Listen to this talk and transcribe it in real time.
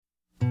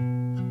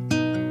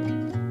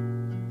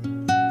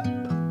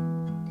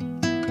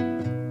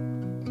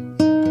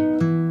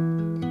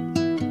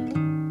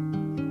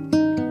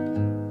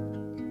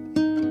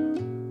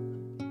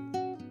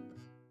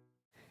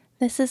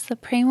This is the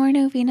Pray More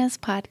Novenas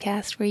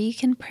podcast where you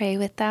can pray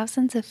with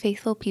thousands of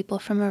faithful people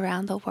from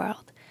around the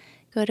world.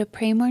 Go to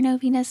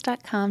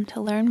praymorenovenas.com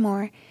to learn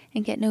more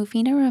and get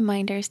novena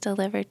reminders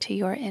delivered to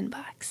your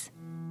inbox.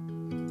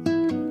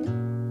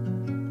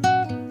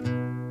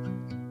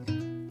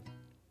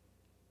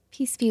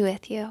 Peace be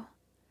with you.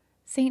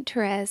 Saint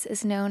Therese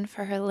is known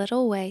for her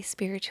little way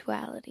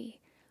spirituality,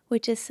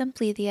 which is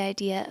simply the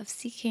idea of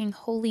seeking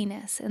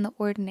holiness in the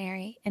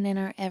ordinary and in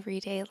our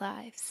everyday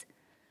lives.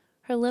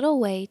 Her little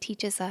way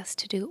teaches us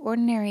to do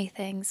ordinary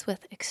things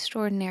with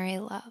extraordinary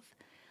love,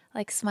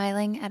 like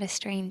smiling at a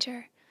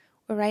stranger,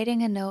 or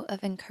writing a note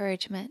of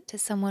encouragement to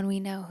someone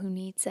we know who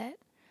needs it,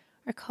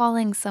 or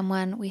calling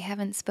someone we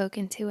haven't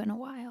spoken to in a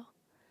while.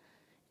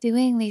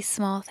 Doing these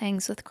small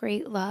things with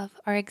great love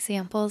are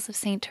examples of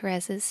Saint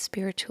Therese's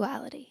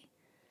spirituality.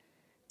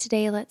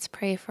 Today, let's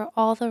pray for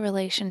all the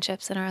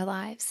relationships in our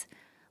lives.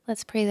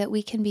 Let's pray that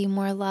we can be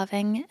more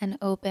loving and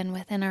open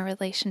within our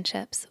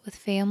relationships with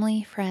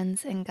family,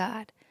 friends, and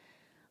God.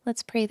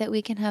 Let's pray that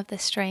we can have the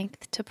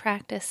strength to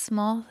practice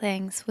small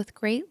things with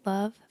great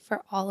love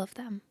for all of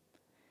them.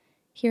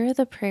 Here are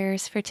the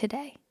prayers for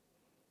today.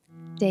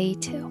 Day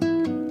 2.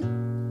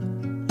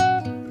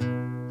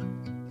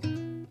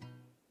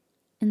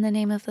 In the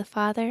name of the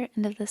Father,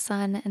 and of the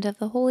Son, and of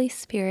the Holy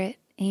Spirit.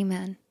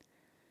 Amen.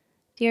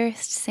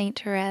 Dearest Saint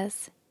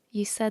Therese,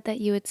 you said that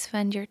you would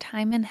spend your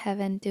time in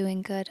heaven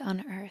doing good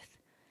on earth.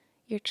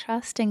 Your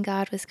trust in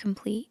God was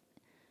complete.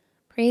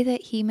 Pray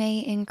that He may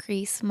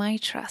increase my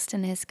trust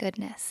in His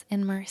goodness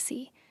and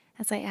mercy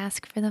as I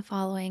ask for the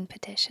following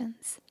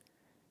petitions.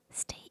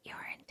 State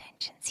your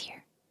intentions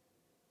here.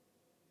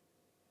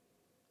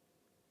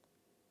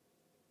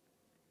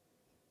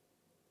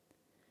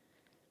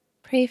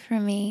 Pray for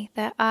me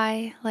that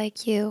I,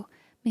 like you,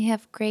 may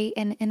have great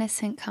and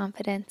innocent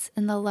confidence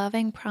in the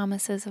loving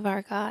promises of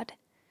our God.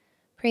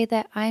 Pray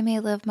that I may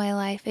live my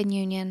life in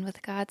union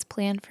with God's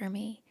plan for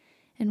me,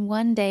 and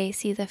one day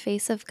see the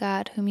face of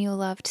God whom you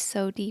loved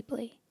so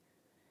deeply.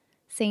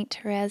 Saint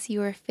Therese, you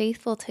were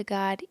faithful to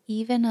God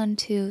even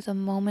unto the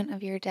moment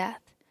of your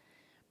death.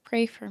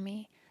 Pray for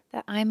me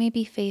that I may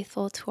be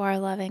faithful to our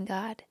loving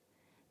God.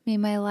 May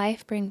my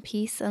life bring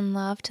peace and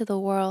love to the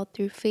world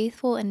through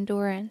faithful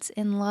endurance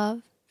in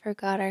love for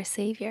God our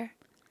Savior.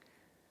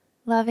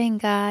 Loving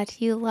God,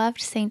 you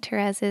loved Saint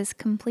Therese's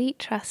complete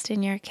trust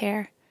in your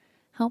care.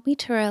 Help me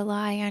to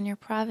rely on your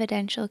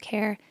providential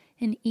care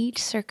in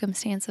each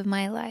circumstance of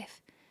my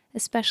life,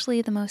 especially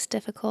the most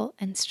difficult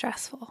and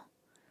stressful.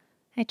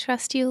 I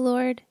trust you,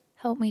 Lord.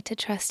 Help me to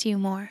trust you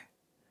more.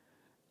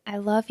 I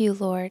love you,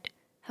 Lord.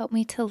 Help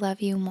me to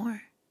love you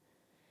more.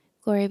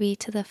 Glory be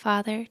to the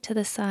Father, to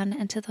the Son,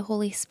 and to the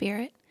Holy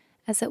Spirit,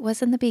 as it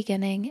was in the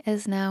beginning,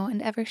 is now,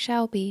 and ever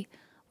shall be,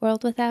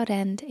 world without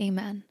end.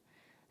 Amen.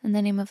 In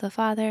the name of the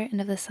Father, and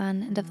of the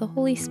Son, and of the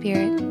Holy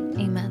Spirit.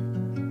 Amen.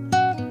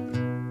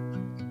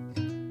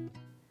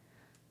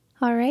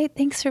 All right,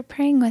 thanks for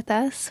praying with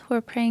us.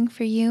 We're praying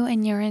for you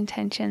and your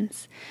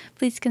intentions.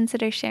 Please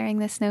consider sharing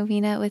this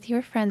novena with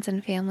your friends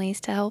and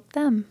families to help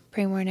them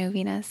pray more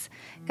novenas.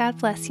 God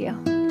bless you.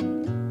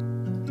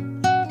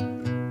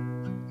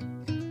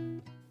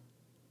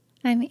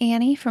 I'm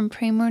Annie from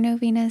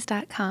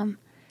praymorenovenas.com.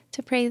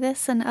 To pray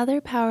this and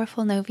other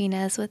powerful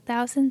novenas with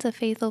thousands of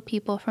faithful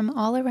people from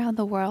all around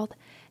the world,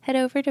 head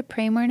over to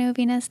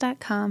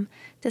praymorenovenas.com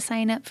to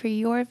sign up for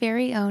your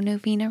very own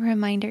novena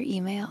reminder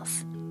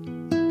emails.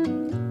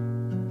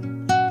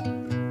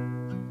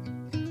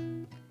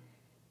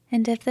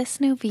 And if this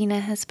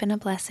novena has been a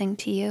blessing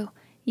to you,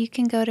 you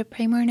can go to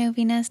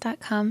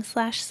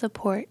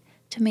praymorenovenas.com/support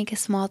to make a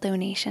small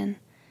donation.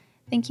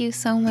 Thank you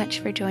so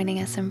much for joining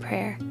us in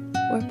prayer.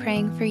 We're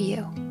praying for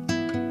you.